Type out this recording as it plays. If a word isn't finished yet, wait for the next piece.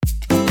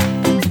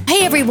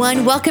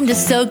everyone. Welcome to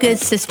So Good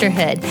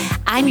Sisterhood.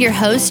 I'm your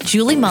host,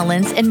 Julie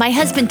Mullins, and my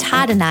husband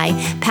Todd and I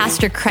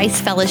pastor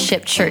Christ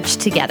Fellowship Church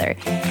together.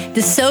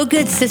 The So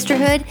Good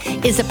Sisterhood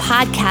is a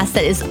podcast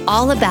that is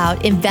all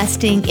about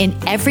investing in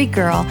every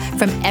girl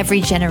from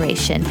every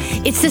generation.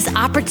 It's this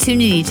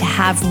opportunity to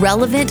have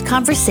relevant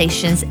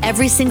conversations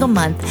every single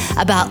month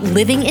about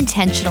living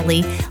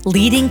intentionally,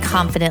 leading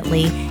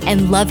confidently,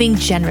 and loving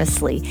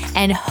generously.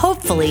 And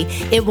hopefully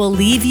it will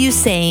leave you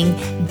saying,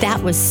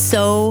 that was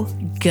so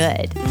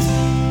good.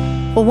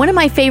 Well, one of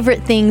my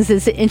favorite things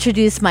is to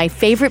introduce my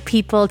favorite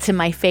people to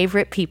my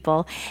favorite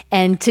people.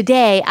 And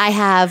today I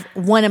have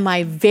one of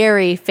my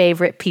very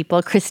favorite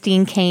people,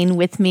 Christine Caine,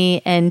 with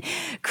me. And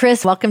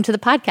Chris, welcome to the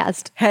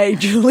podcast. Hey,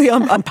 Julie,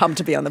 I'm pumped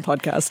to be on the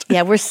podcast.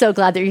 Yeah, we're so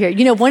glad that you're here.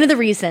 You know, one of the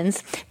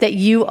reasons that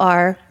you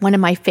are one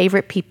of my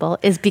favorite people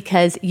is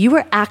because you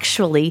were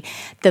actually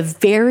the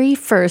very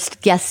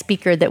first guest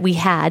speaker that we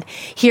had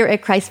here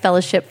at Christ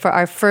Fellowship for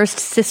our first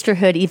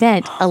sisterhood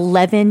event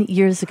 11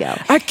 years ago.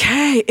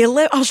 Okay,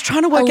 I was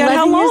trying to work out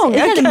how long. Isn't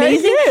that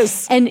amazing?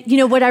 Yes. And you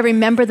know what I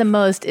remember the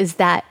most is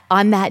that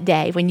on that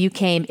day when you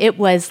came, it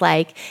was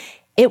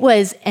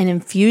an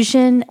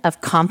infusion of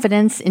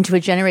confidence into a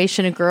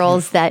generation of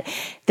girls that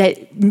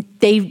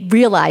they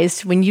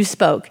realized when you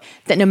spoke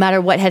that no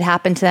matter what had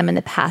happened to them in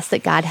the past,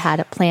 that God had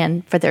a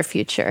plan for their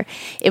future.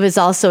 It was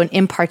also an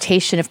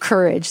impartation of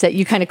courage that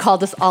you kind of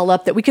called us all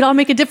up, that we could all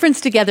make a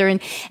difference together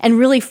and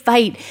really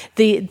fight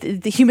the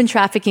human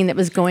trafficking that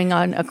was going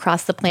on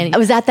across the planet. I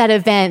was at that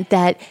event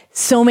that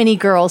so many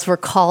girls were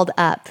called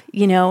up.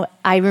 You know,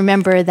 I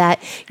remember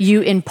that you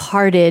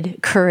imparted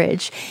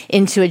courage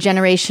into a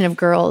generation of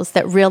girls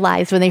that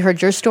realized when they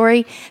heard your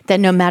story that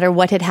no matter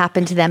what had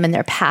happened to them in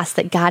their past,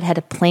 that God had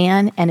a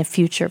plan and a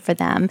future for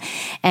them.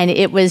 And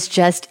it was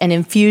just an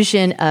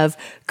infusion of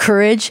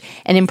courage,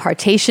 an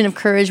impartation of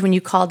courage when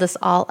you called us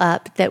all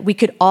up, that we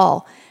could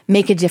all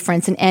make a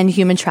difference and end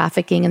human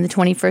trafficking in the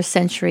 21st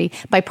century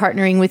by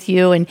partnering with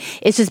you. And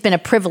it's just been a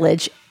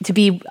privilege to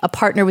be a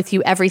partner with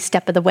you every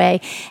step of the way.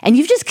 And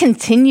you've just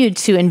continued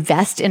to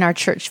invest in our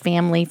church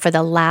family for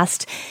the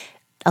last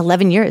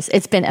 11 years.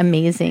 It's been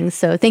amazing.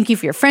 So thank you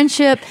for your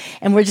friendship.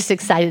 And we're just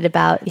excited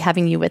about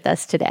having you with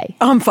us today.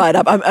 I'm fired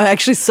up. I'm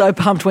actually so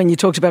pumped when you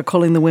talked about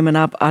calling the women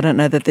up. I don't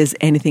know that there's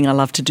anything I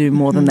love to do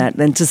more than that,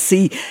 than to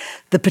see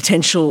the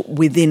potential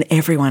within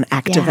everyone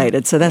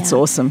activated. So that's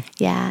awesome.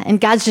 Yeah.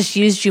 And God's just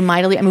used you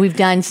mightily. I mean, we've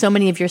done so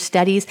many of your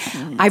studies.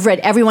 I've read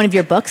every one of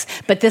your books,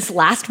 but this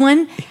last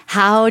one,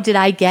 How Did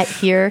I Get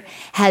Here,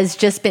 has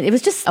just been, it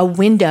was just a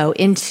window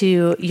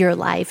into your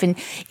life. And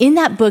in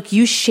that book,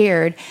 you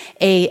shared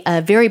a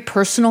very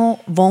personal,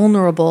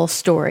 vulnerable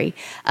story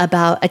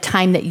about a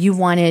time that you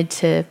wanted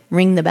to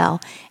ring the bell.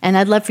 And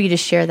I'd love for you to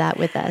share that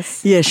with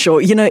us. Yeah,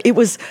 sure. You know, it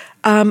was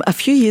a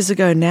few years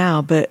ago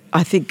now, but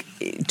I think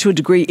to a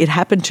degree it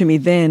happened to me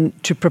then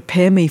to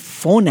prepare me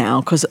for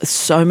now, because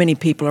so many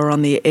people are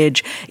on the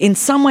edge in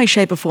some way,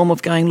 shape or form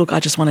of going, look, I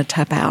just want to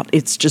tap out.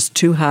 It's just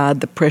too hard.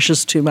 The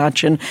pressure's too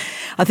much. And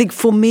I think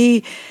for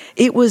me,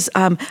 it was,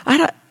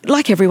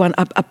 like everyone,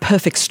 a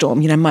perfect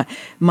storm. You know,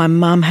 my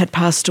mum had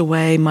passed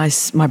away, my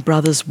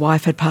brother's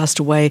wife had passed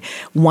away,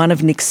 one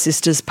of Nick's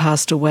sisters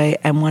passed away,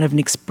 and one of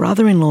Nick's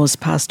brother-in-laws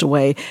passed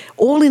away,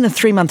 all in a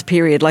 3-month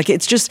period. Like,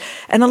 it's just,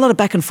 and a lot of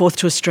back and forth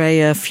to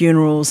Australia,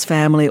 funerals,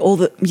 family, all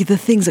the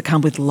things that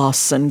come with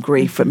loss and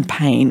grief and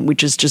pain,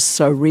 which is just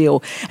so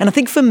real. And I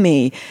think for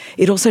me,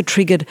 it also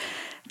triggered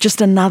just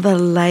another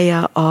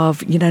layer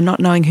of, you know, not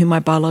knowing who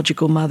my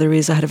biological mother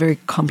is. I had a very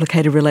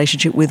complicated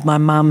relationship with my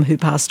mum who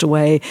passed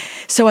away.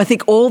 So I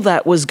think all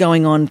that was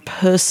going on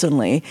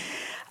personally.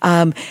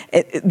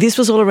 This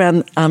was all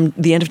around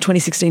the end of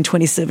 2016,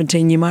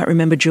 2017. You might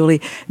remember,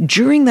 Julie,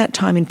 during that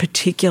time in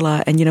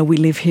particular, and, you know, we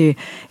live here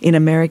in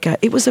America,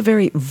 it was a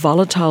very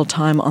volatile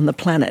time on the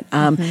planet.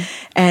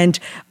 And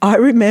I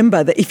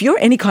remember that if you're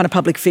any kind of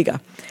public figure,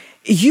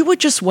 you were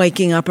just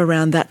waking up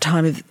around that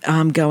time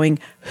of going,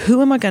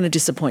 who am I going to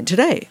disappoint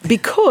today?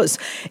 Because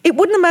it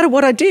wouldn't have mattered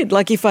what I did.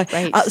 Like if I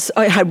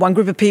had one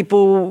group of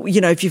people,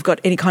 you know, if you've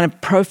got any kind of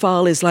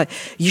profile is like,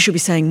 you should be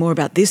saying more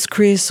about this,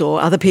 Chris,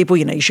 or other people,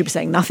 you know, you should be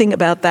saying nothing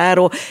about that,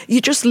 or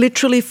you just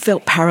literally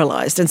felt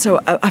paralyzed. And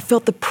so I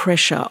felt the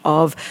pressure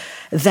of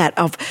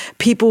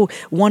people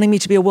wanting me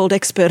to be a world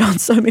expert on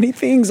so many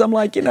things. I'm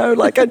like, you know,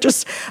 like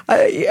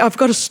I've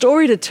got a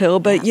story to tell,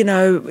 but, you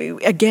know,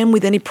 again,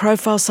 with any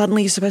profile,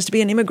 suddenly you're supposed to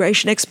be an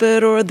immigration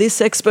expert or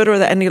this expert or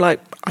that. And you're like,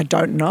 I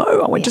don't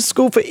know. I went to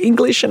school for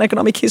English and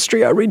economic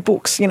history. I read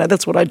books, you know,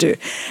 that's what I do.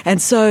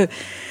 And so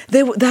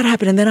that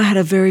happened. And then I had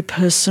a very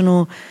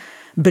personal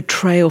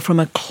betrayal from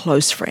a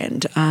close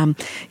friend.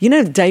 You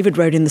know, David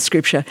wrote in the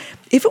scripture,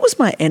 if it was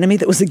my enemy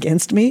that was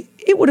against me,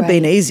 it would have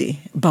been easy.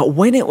 But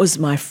when it was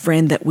my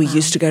friend that we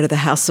used to go to the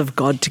house of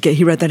God to get,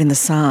 he wrote that in the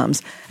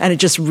Psalms, and it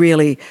just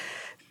really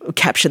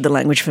captured the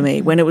language for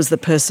me. When it was the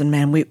person,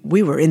 man,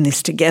 we were in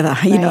this together,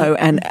 you know,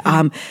 and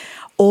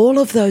all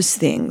of those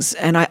things.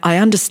 And I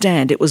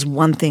understand it was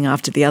one thing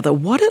after the other.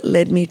 What it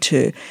led me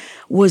to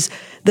was,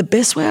 the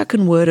best way I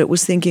can word it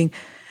was thinking,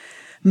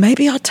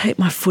 maybe I'll take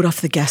my foot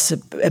off the gas a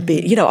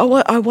bit. You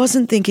know, I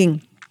wasn't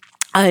thinking,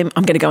 I'm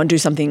going to go and do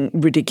something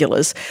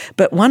ridiculous.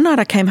 But one night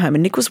I came home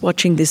and Nick was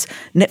watching this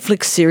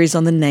Netflix series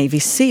on the Navy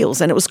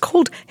SEALs, and it was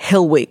called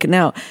Hell Week.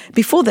 Now,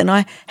 before then,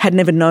 I had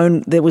never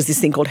known there was this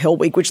thing called Hell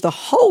Week, which the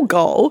whole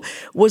goal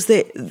was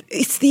that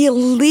it's the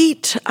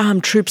elite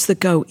troops that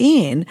go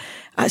in.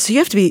 So you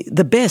have to be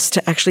the best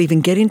to actually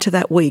even get into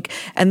that week.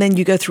 And then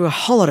you go through a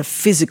whole lot of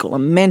physical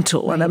and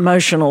mental and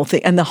emotional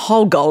thing. And the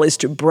whole goal is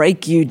to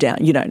break you down.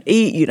 You don't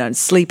eat, you don't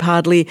sleep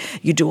hardly,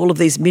 you do all of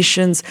these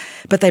missions,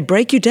 but they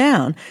break you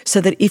down so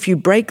that if you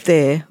break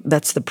there,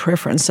 that's the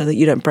preference, so that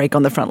you don't break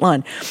on the front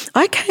line.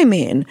 I came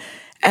in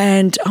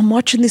and I'm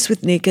watching this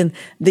with Nick, and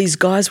these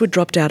guys were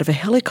dropped out of a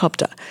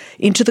helicopter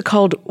into the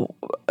cold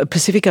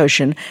Pacific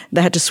Ocean.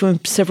 They had to swim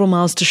several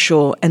miles to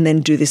shore and then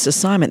do this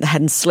assignment. They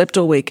hadn't slept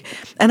all week.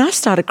 And I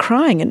started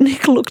crying, and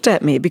Nick looked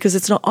at me, because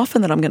it's not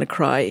often that I'm going to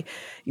cry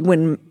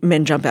when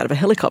men jump out of a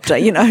helicopter.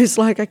 You know, it's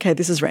like, okay,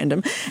 this is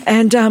random.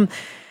 And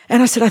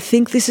I said, I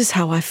think this is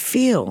how I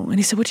feel. And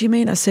he said, what do you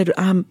mean? I said,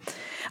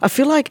 I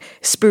feel like,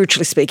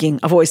 spiritually speaking,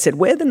 I've always said,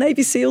 we're the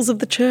Navy SEALs of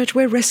the church.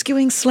 We're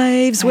rescuing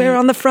slaves. Right. We're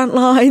on the front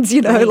lines,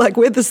 you know, right. Like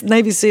we're the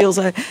Navy SEALs.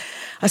 I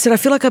said, I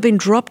feel like I've been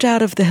dropped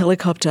out of the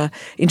helicopter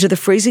into the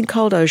freezing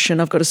cold ocean.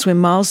 I've got to swim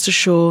miles to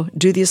shore,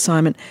 do the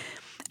assignment,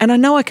 and I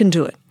know I can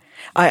do it.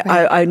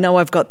 I know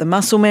I've got the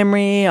muscle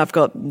memory. I've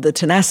got the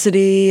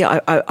tenacity.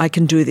 I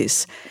can do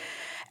this.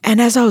 And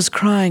as I was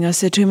crying, I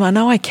said to him, I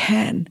know I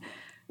can,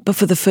 but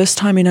for the first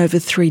time in over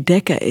 3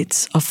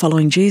 decades of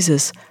following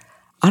Jesus,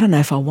 I don't know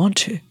if I want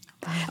to.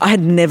 I had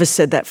never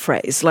said that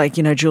phrase, like,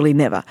 you know, Julie,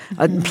 never.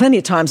 Plenty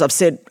of times I've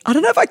said, I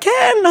don't know if I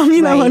can,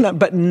 you know, right.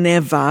 But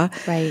never,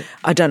 right.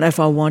 I don't know if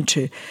I want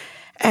to.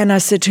 And I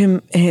said to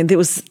him, and there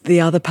was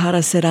the other part,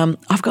 I said,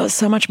 I've got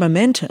so much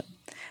momentum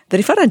that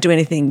if I don't do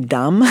anything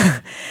dumb,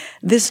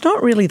 there's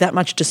not really that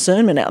much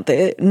discernment out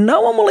there. No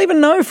one will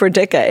even know for a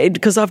decade,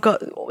 because I've got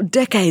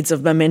decades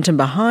of momentum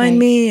behind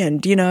me.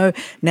 And, you know,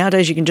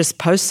 nowadays you can just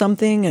post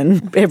something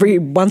and every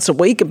once a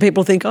week and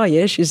people think, oh,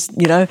 yeah, she's,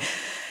 you know.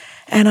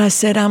 And I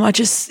said,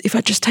 if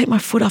I just take my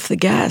foot off the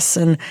gas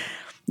and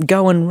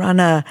go and run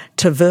a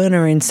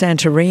taverna in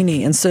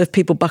Santorini and serve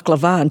people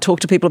baklava and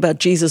talk to people about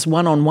Jesus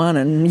one-on-one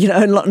and, you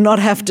know, not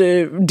have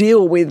to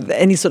deal with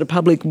any sort of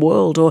public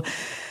world or...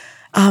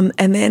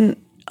 and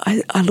then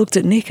I looked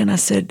at Nick and I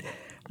said,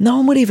 no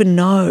one would even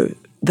know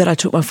that I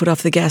took my foot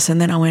off the gas.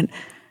 And then I went,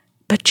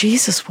 but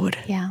Jesus would.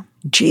 Yeah.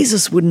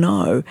 Jesus would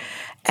know.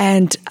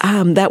 And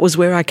that was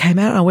where I came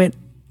out. I went,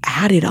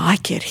 how did I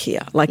get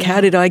here? Like,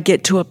 how did I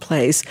get to a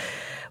place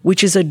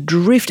which is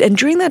adrift? And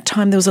during that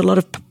time, there was a lot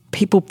of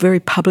people very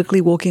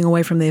publicly walking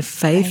away from their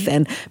faith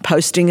and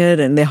posting it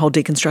and their whole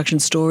deconstruction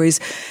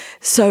stories.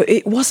 So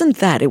it wasn't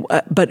that,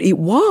 but it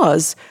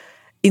was,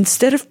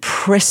 instead of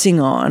pressing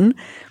on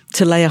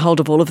to lay a hold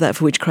of all of that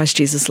for which Christ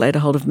Jesus laid a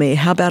hold of me,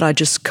 how about I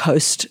just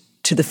coast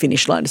to the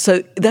finish line?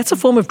 So that's a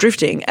form of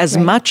drifting as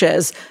much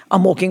as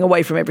I'm walking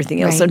away from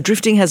everything else. So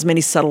drifting has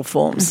many subtle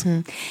forms.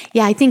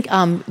 Yeah, I think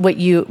when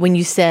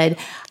you said,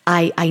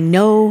 I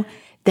know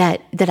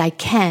that I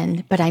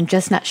can, but I'm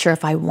just not sure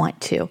if I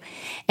want to.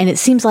 And it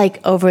seems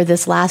like over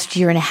this last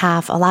year and a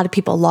half, a lot of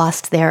people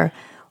lost their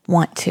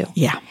want to.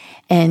 Yeah.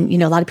 And, you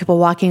know, a lot of people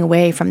walking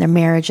away from their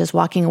marriages,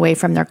 walking away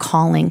from their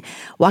calling,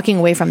 walking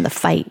away from the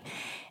fight.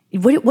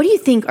 What do you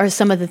think are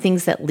some of the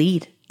things that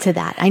lead to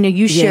that? I know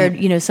you shared,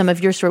 you know, some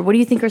of your story. What do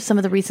you think are some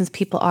of the reasons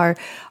people are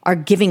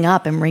giving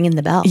up and ringing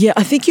the bell? Yeah,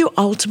 I think you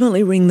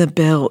ultimately ring the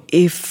bell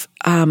if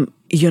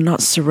you're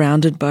not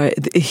surrounded by.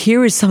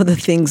 Here is some of the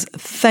things.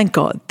 Thank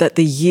God that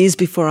the years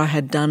before I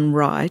had done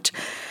right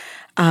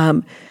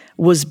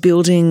was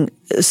building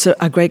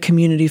a great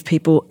community of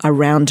people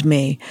around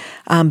me,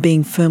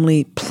 being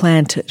firmly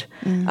planted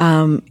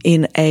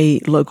in a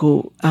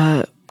local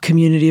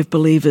community of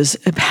believers,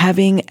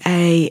 having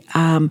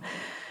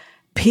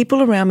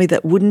people around me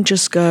that wouldn't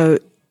just go,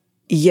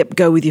 yep,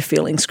 go with your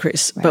feelings,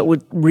 Chris, but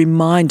would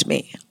remind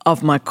me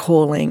of my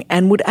calling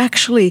and would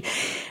actually,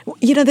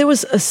 you know, there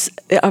was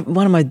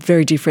one of my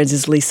very dear friends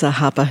is Lisa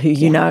Harper, who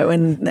you know,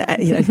 and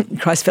you know,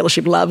 Christ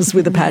Fellowship loves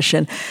with a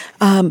passion.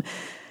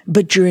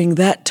 But during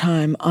that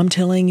time, I'm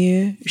telling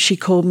you, she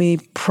called me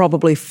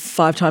probably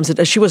 5 times a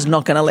day. She was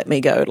not going to let me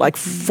go, like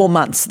 4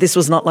 months. This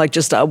was not like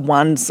just a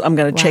once, I'm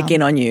going to check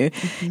in on you.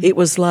 It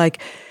was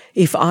like,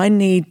 if I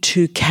need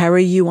to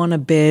carry you on a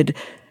bed,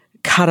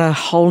 cut a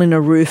hole in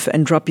a roof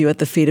and drop you at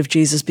the feet of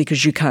Jesus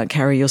because you can't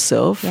carry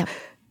yourself. Yep.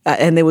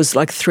 And there was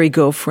like 3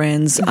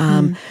 girlfriends.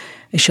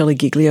 Shelley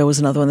Giglio was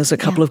another one. There's a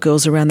couple of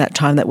girls around that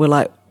time that were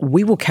like,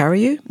 we will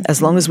carry you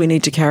as long as we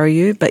need to carry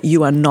you, but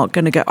you are not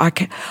going to go. I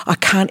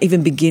can't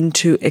even begin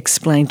to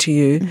explain to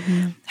you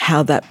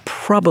how that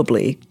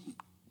probably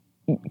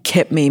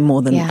kept me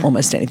more than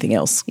almost anything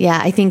else. Yeah,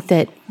 I think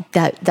that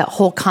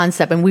whole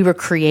concept, and we were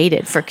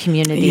created for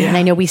community. And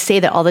I know we say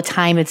that all the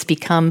time. It's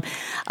become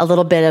a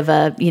little bit of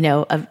a, you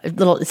know,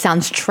 it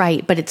sounds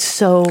trite, but it's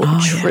so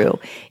true.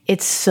 Yeah.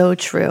 It's so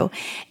true.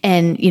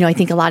 And, you know, I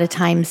think a lot of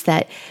times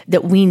that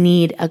we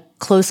need a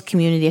close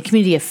community, a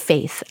community of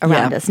faith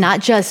around Yeah. us, not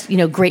just,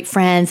 great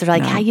friends that are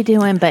like, how you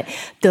doing? But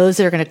those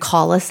that are going to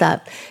call us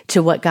up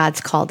to what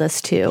God's called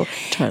us to.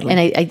 Totally.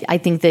 And I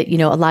think that,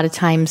 a lot of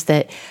times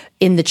that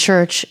in the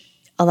church,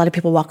 a lot of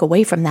people walk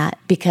away from that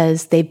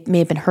because they may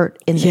have been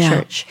hurt in the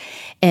church.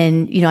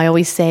 And, I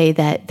always say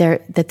that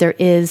there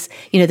is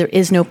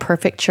no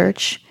perfect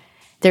church.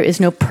 There is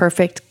no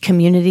perfect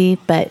community,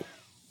 but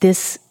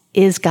this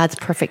is God's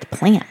perfect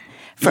plan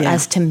for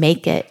us to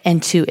make it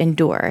and to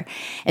endure.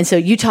 And so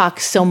you talk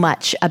so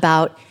much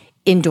about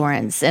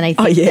endurance. And I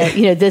think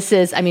that, this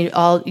is,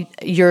 all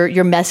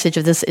your message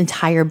of this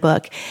entire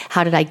book,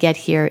 How Did I Get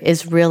Here,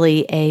 is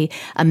really a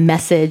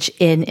message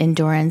in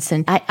endurance.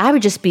 And I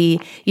would just be,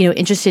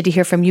 interested to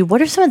hear from you.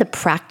 What are some of the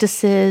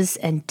practices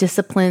and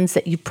disciplines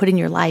that you put in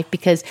your life?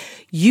 Because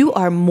you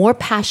are more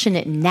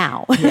passionate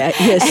now at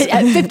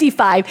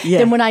 55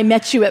 than when I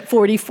met you at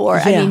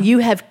 44. Yeah. You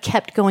have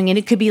kept going. And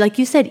it could be, like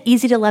you said,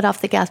 easy to let off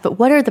the gas. But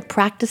what are the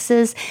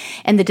practices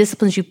and the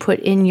disciplines you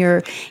put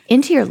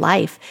into your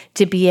life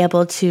to be able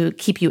to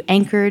keep you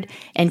anchored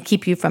and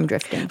keep you from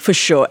drifting? For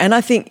sure. And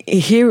I think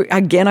here,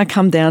 again, I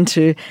come down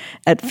to,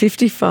 at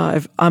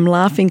 55, I'm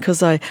laughing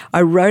because I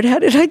wrote, how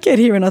did I get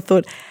here? And I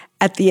thought,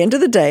 at the end of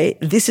the day,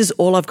 this is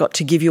all I've got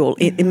to give you all.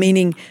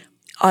 Meaning,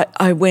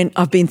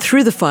 I've been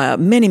through the fire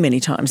many, many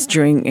times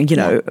during,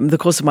 the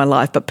course of my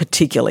life, but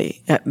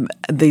particularly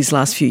these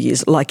last few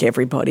years, like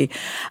everybody.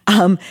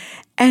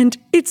 And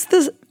it's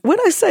when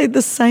I say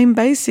the same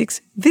basics,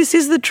 this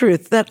is the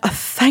truth that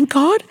thank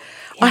God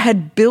I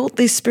had built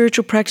these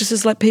spiritual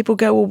practices. Like, people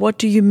go, well, what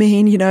do you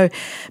mean,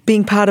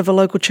 being part of a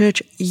local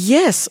church?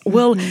 Yes.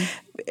 Well,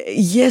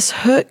 yes,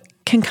 hurt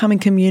can come in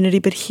community,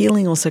 but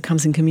healing also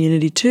comes in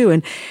community too.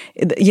 And,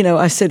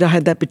 I said I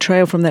had that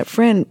betrayal from that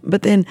friend,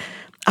 but then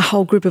a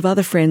whole group of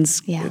other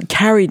friends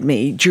carried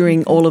me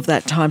during all of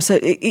that time. So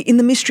in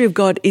the mystery of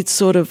God, it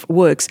sort of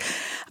works.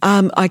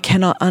 I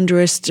cannot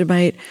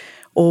underestimate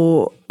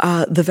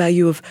the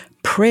value of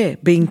prayer,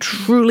 being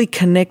truly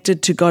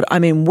connected to God.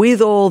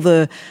 With all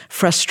the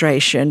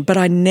frustration, but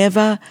I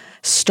never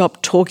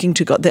stopped talking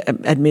to God.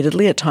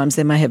 Admittedly, at times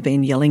there may have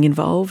been yelling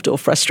involved or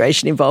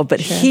frustration involved, but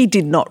He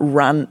did not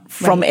run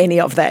from any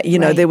of that.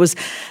 There was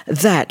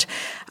that.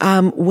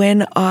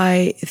 When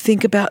I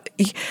think about,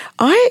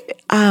 I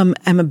am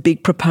a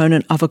big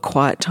proponent of a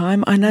quiet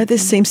time. I know there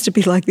seems to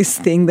be like this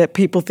thing that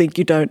people think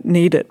you don't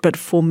need it, but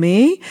for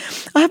me,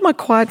 I have my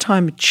quiet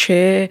time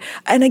chair.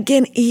 And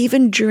again,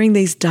 even during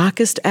these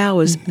darkest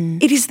hours,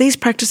 it is these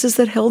practices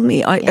that held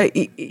me.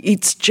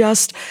 It's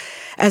just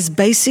as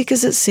basic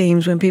as it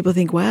seems when people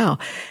think, wow,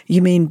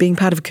 you mean being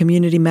part of a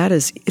community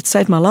matters? It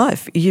saved my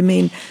life. You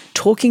mean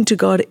talking to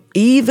God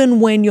even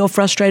when you're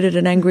frustrated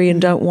and angry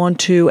and don't want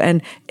to,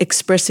 and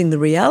expressing the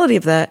reality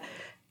of that?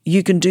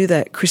 You can do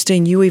that.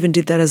 Christine, you even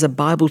did that as a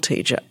Bible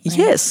teacher. Right.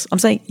 Yes. I'm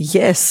saying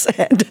yes.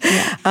 And,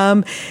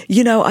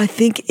 I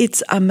think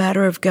it's a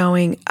matter of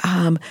going,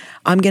 I'm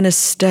going to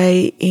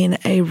stay in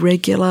a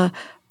regular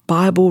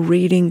Bible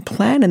reading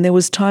plan. And there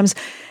was times,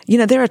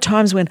 there are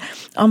times when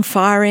I'm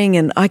firing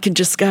and I can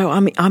just go,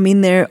 I'm in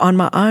there on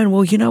my own.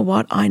 Well, you know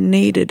what? I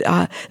needed,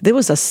 there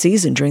was a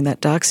season during that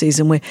dark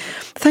season where,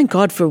 thank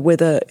God for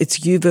whether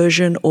it's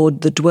YouVersion or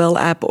the Dwell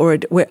app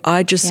where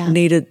I just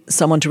needed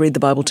someone to read the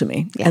Bible to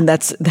me. Yeah. And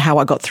that's how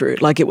I got through.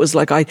 Like, it was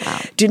like I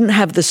didn't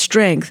have the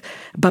strength,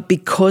 but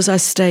because I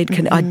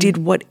stayed, I did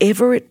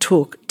whatever it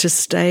took to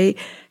stay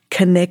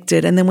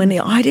connected. And then when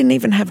I didn't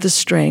even have the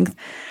strength,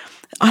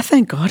 I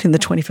thank God in the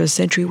 21st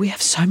century we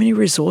have so many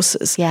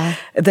resources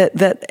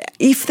that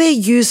if they're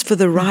used for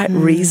the right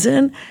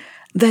reason,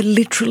 they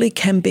literally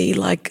can be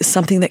like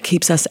something that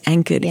keeps us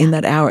anchored in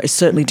that hour. It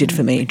certainly did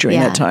for me during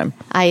that time.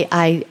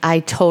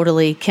 I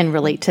totally can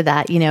relate to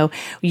that.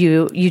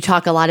 You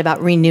talk a lot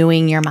about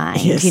renewing your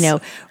mind,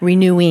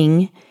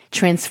 renewing,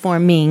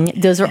 transforming.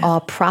 Those are all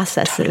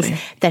processes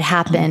that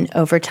happen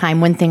over time.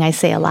 One thing I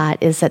say a lot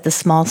is that the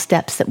small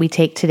steps that we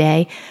take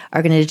today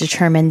are going to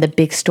determine the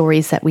big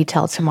stories that we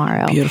tell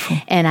tomorrow. Beautiful.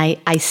 And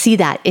I see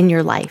that in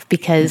your life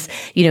because,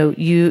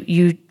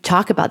 you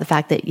talk about the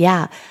fact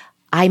that,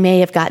 I may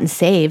have gotten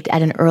saved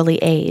at an early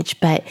age,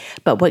 but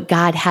what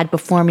God had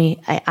before me,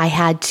 I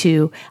had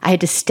to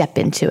step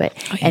into it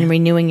and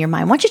renewing your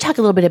mind. Why don't you talk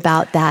a little bit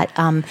about that,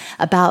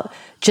 about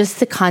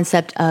just the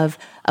concept of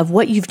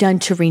what you've done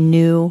to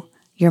renew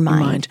your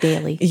mind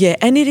daily. Yeah,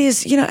 and it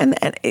is, and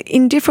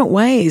in different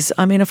ways.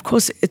 Of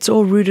course, it's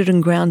all rooted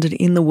and grounded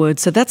in the Word.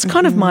 So that's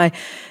kind of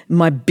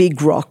my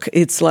big rock.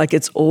 It's like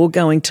it's all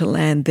going to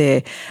land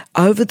there.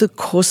 Over the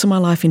course of my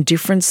life in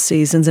different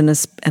seasons, and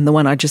the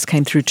one I just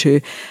came through too,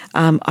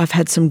 I've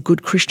had some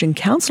good Christian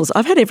counselors.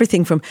 I've had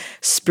everything from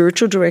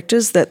spiritual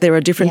directors, that there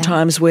are different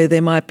times where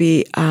there might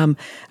be a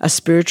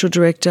spiritual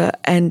director,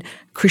 and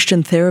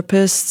Christian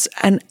therapists,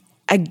 and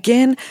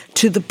again,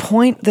 to the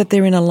point that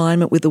they're in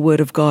alignment with the Word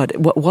of God.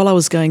 While I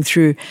was going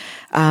through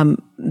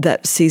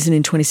that season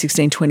in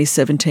 2016,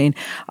 2017,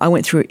 I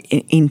went through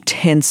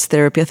intense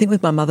therapy. I think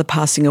with my mother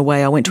passing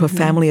away, I went to a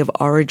family of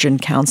origin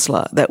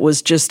counselor that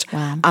was just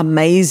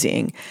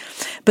amazing.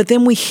 But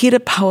then we hit a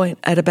point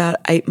at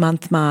about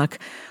 8-month mark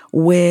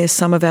where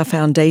some of our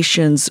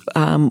foundations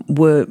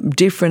were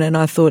different, and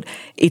I thought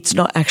it's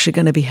not actually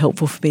going to be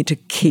helpful for me to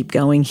keep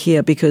going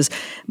here because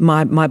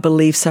my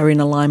beliefs are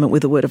in alignment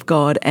with the Word of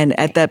God. And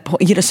at that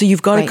point, so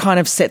you've got to kind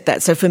of set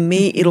that. So for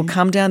me, it'll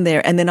come down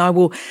there, and then I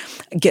will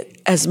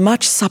get as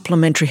much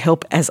supplementary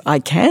help as I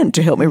can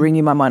to help me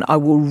renew my mind. I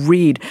will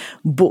read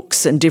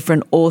books and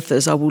different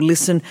authors. I will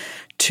listen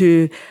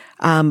to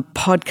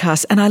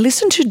podcasts, and I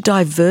listen to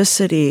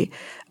diversity,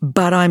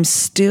 but I'm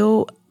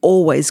still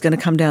always going to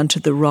come down to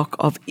the rock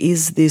of,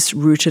 is this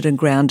rooted and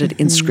grounded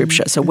in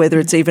Scripture? So whether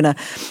it's even a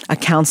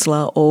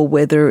counselor or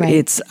whether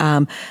it's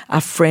a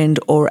friend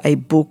or a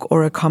book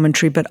or a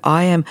commentary, but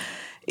I am,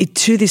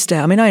 to this day,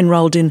 I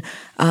enrolled in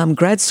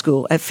grad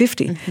school at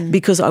 50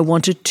 because I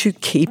wanted to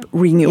keep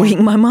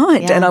renewing my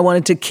mind and I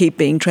wanted to keep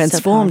being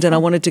transformed and I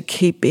wanted to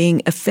keep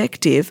being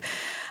effective.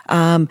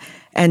 And,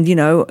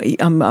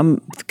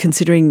 I'm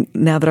considering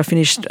now that I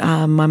finished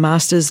my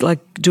master's, like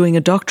doing a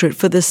doctorate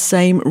for the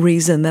same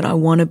reason that I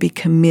want to be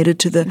committed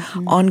to the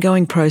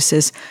ongoing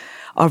process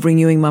of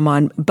renewing my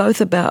mind, both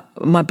about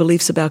my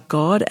beliefs about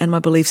God and my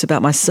beliefs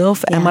about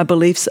myself and my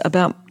beliefs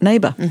about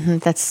neighbor.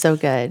 That's so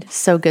good.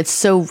 So good.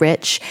 So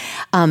rich.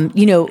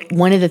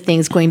 One of the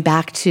things, going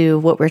back to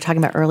what we were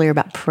talking about earlier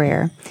about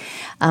prayer,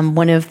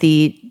 one of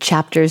the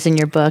chapters in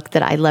your book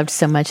that I loved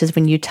so much is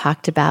when you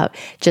talked about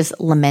just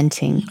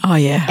lamenting. Oh,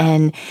 yeah.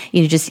 And,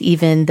 just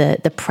even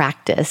the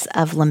practice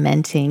of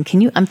lamenting. Can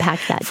you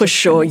unpack that? For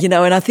sure.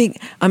 And I think,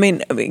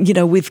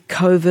 with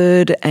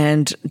COVID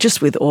and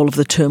just with all of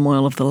the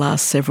turmoil of the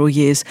last several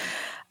years,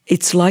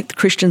 it's like the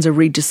Christians are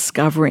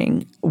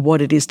rediscovering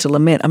what it is to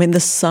lament. The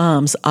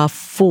Psalms are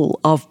full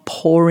of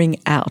pouring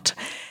out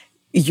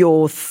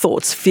your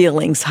thoughts,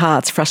 feelings,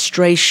 hearts,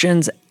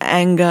 frustrations,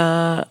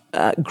 anger,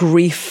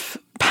 grief,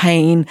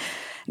 pain.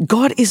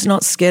 God is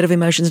not scared of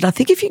emotions. And I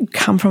think if you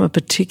come from a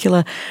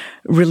particular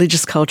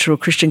religious culture or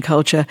Christian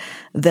culture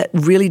that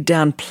really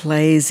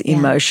downplays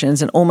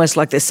emotions and almost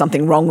like there's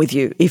something wrong with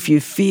you if you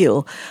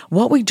feel,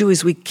 what we do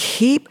is we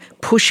keep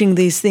pushing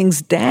these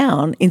things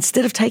down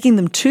instead of taking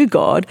them to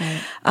God.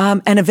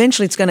 And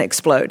eventually it's going to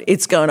explode.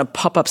 It's going to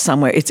pop up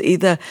somewhere. It's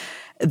either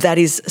that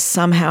is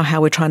somehow how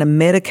we're trying to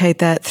medicate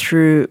that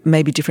through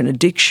maybe different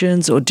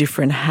addictions or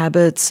different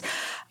habits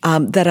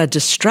that are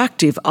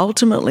destructive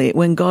ultimately,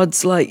 when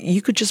God's like,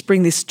 you could just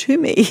bring this to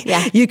me.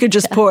 You could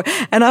just pour.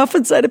 And I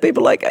often say to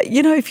people like,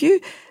 if you,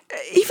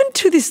 even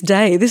to this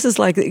day, this is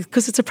like,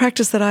 because it's a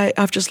practice that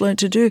I've just learned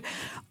to do,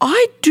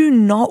 I do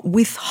not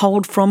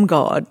withhold from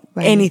God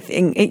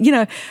anything,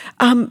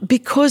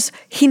 because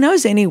He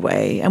knows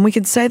anyway, and we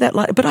can say that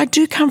but I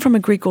do come from a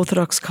Greek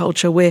Orthodox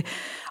culture where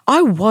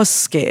I was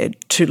scared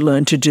to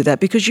learn to do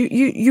that, because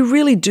you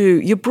really do.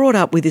 You're brought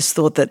up with this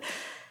thought that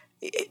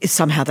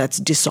somehow that's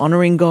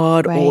dishonoring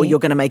God, or you're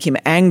going to make Him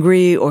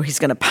angry, or He's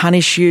going to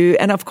punish you.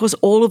 And of course,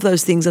 all of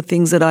those things are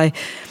things that I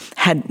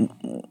had,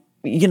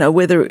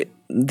 whether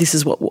this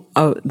is what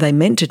they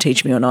meant to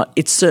teach me or not,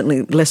 it's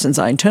certainly lessons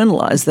I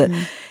internalized that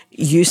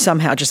you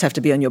somehow just have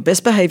to be on your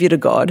best behavior to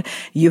God.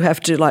 You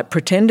have to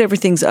pretend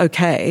everything's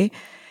okay.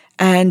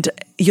 And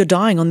you're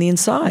dying on the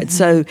inside.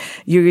 So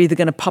you're either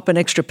going to pop an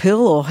extra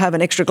pill or have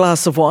an extra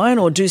glass of wine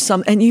or do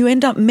something, and you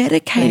end up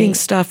medicating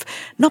stuff,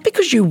 not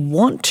because you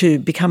want to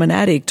become an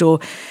addict or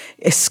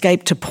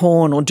escape to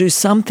porn or do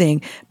something,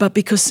 but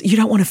because you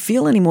don't want to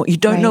feel anymore. You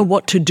don't know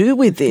what to do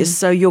with this.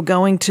 So you're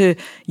going to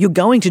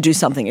do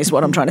something, is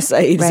what I'm trying to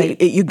say.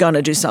 You're going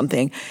to do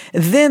something.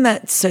 Then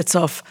that sets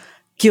off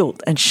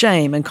guilt and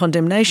shame and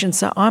condemnation.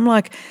 So I'm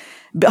like,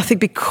 I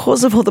think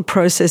because of all the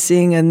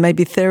processing and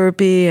maybe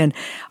therapy, and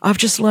I've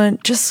just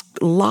learned,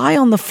 just lie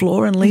on the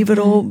floor and leave it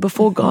all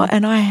before God.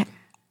 And I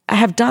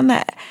have done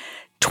that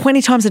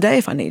 20 times a day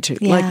if I need to.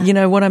 Like, you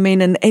know what I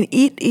mean? And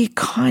it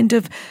kind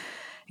of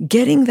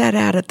getting that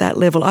out at that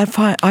level. I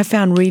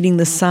found reading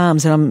the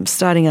Psalms, and I'm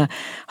starting a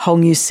whole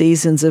new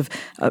seasons of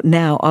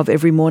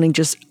every morning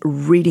just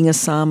reading a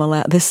Psalm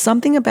aloud. There's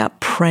something about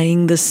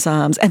praying the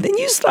Psalms, and then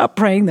you start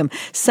praying them,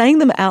 saying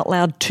them out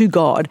loud to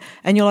God,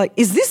 and you're like,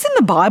 is this in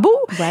the Bible?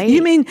 Right.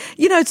 You mean,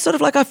 it's sort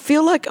of like I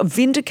feel like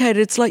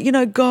vindicated. It's like,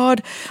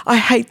 God, I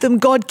hate them.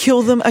 God,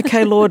 kill them.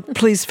 Okay, Lord,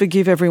 please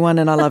forgive everyone,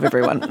 and I love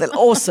everyone.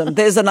 Awesome.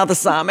 There's another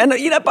Psalm. And,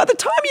 by the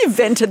time you've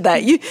vented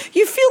that, you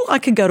feel I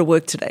could go to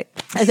work today.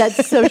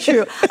 That's so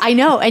true. I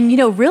know. And,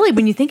 really,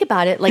 when you think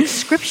about it, like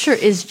Scripture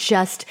is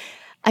just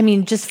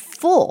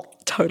full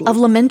of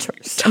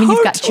lamenters.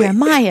 You've got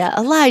Jeremiah,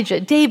 Elijah,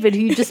 David,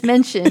 who you just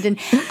mentioned. And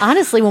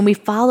honestly, when we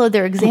follow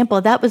their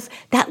example,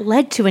 that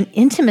led to an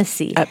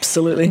intimacy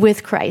absolutely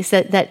with Christ,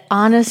 that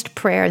honest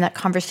prayer and that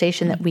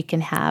conversation that we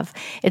can have.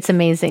 It's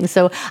amazing.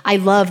 So I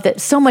love that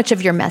so much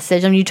of your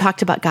message, you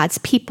talked about God's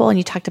people and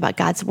you talked about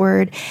God's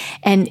word.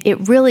 And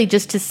it really,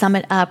 just to sum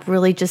it up,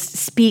 really just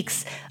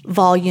speaks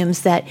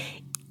volumes that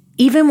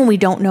even when we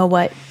don't know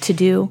what to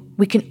do,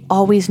 we can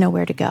always know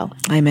where to go.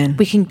 Amen.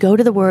 We can go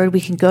to the Word, we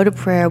can go to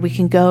prayer, we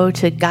can go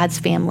to God's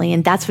family,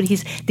 and that's what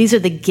these are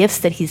the gifts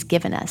that He's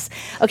given us.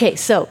 Okay,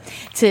 so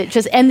to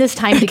just end this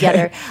time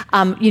together,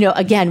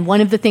 again,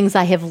 one of the things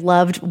I have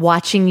loved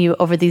watching you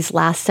over these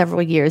last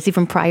several years,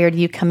 even prior to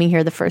you coming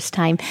here the first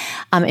time,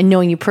 and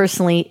knowing you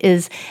personally,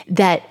 is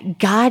that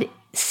God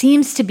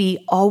seems to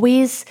be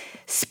always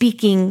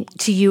speaking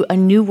to you a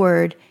new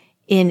word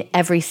in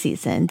every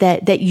season,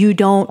 that you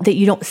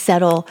don't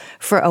settle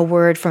for a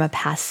word from a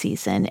past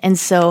season. And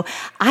so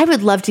I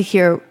would love to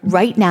hear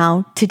right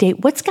now, today,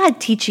 what's God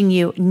teaching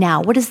you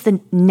now? What is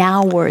the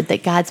now word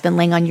that God's been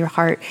laying on your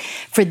heart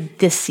for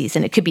this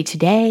season? It could be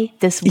today,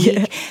 this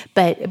week,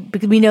 but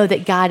we know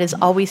that God is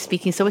always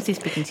speaking. So what's He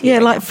speaking to you? Yeah,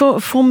 right like now?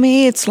 for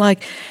me, it's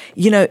like,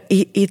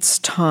 it's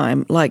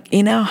time, like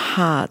in our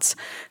hearts,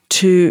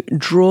 to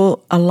draw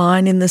a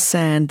line in the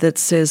sand that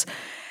says,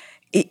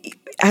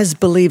 as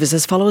believers,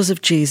 as followers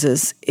of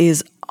Jesus,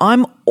 is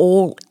I'm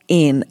all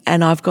in,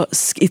 and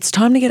it's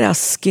time to get our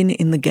skin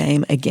in the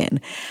game again.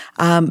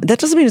 That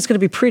doesn't mean it's going to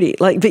be pretty,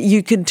 but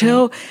you can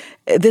tell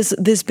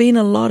there's been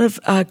a lot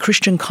of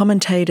Christian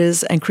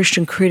commentators and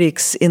Christian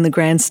critics in the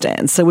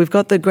grandstands. So we've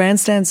got the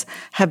grandstands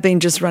have been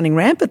just running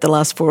rampant the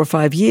last 4 or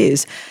 5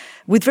 years,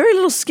 with very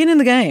little skin in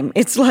the game.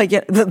 It's like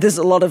there's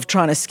a lot of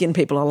trying to skin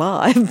people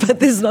alive, but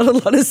there's not a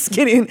lot of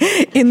skin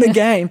in the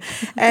game.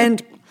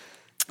 And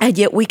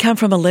yet we come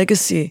from a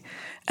legacy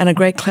and a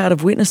great cloud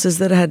of witnesses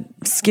that had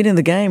skin in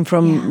the game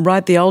from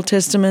right the Old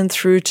Testament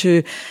through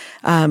to,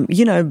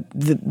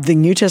 the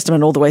New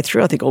Testament all the way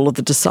through. I think all of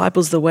the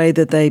disciples, the way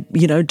that they,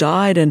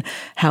 died, and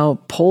how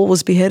Paul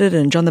was beheaded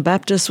and John the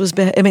Baptist was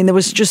beheaded. I mean, there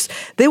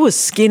was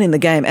skin in the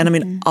game. And I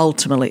mean,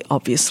 ultimately,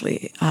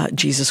 obviously,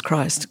 Jesus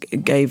Christ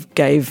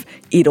gave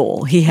it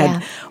all. He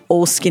had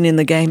all skin in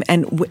the game.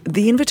 And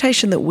the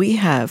invitation that we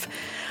have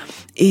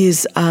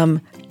is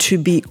to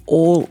be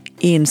all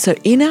in. So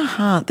in our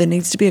heart, there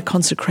needs to be a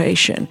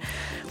consecration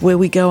where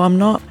we go, I'm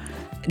not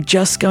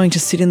just going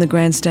to sit in the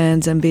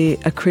grandstands and be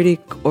a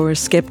critic or a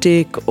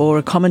skeptic or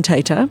a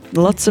commentator.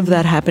 Lots of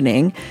that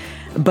happening.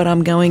 But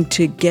I'm going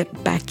to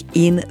get back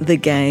in the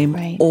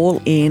game, all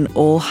in,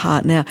 all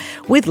heart. Now,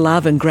 with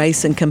love and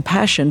grace and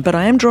compassion, but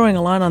I am drawing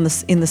a line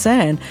in the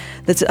sand.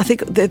 I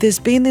think there's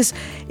been this,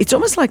 it's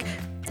almost like,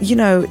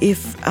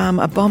 if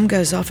a bomb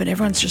goes off and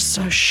everyone's just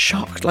so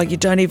shocked, like you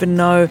don't even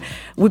know.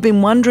 We've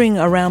been wandering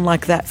around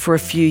like that for a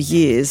few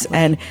years,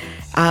 and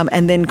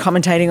then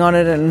commentating on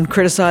it and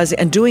criticizing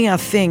and doing our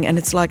thing. And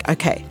it's like,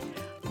 okay,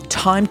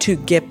 time to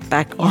get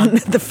back on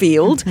the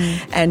field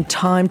and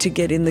time to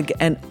get in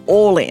and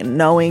all in,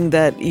 knowing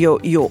that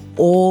you're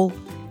all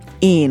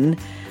in,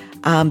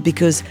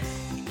 because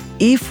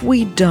if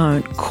we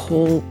don't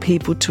call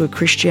people to a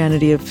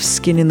Christianity of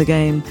skin in the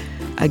game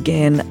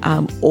again,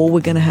 all we're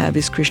going to have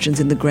is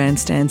Christians in the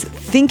grandstands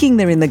thinking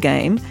they're in the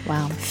game,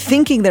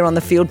 thinking they're on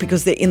the field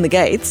because they're in the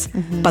gates,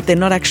 but they're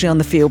not actually on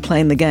the field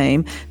playing the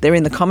game. They're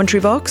in the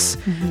commentary box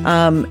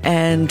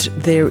and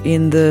they're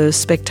in the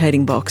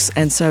spectating box.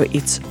 And so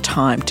it's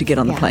time to get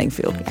on the playing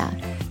field. Yeah,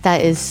 that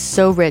is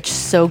so rich,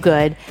 so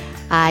good.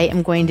 I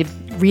am going to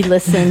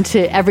re-listen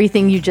to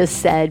everything you just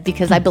said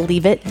because I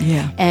believe it.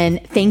 Yeah.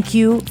 And thank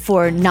you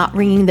for not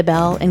ringing the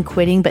bell and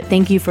quitting, but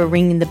thank you for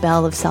ringing the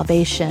bell of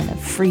salvation, of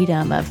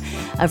freedom,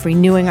 of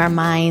renewing our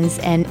minds,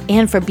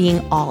 and for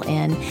being all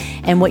in.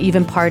 And what you've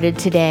imparted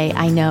today,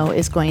 I know,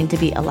 is going to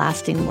be a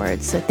lasting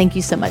word. So thank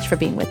you so much for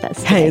being with us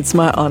today. Hey, it's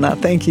my honor.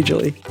 Thank you,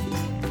 Julie.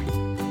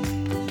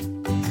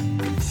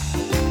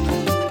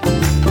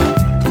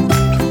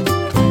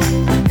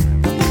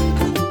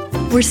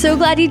 We're so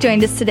glad you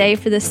joined us today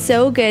for the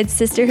So Good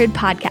Sisterhood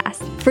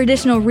podcast. For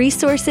additional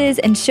resources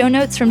and show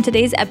notes from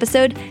today's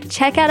episode,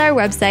 check out our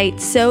website,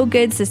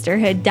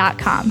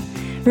 SoGoodSisterhood.com.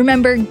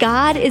 Remember,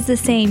 God is the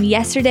same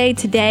yesterday,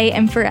 today,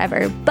 and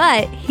forever,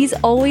 but He's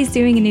always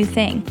doing a new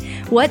thing.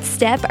 What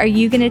step are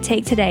you going to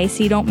take today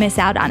so you don't miss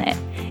out on it?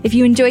 If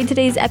you enjoyed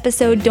today's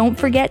episode, don't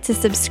forget to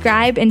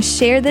subscribe and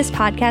share this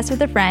podcast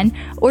with a friend,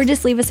 or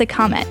just leave us a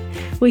comment.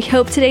 We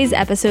hope today's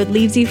episode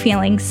leaves you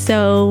feeling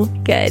so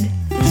good.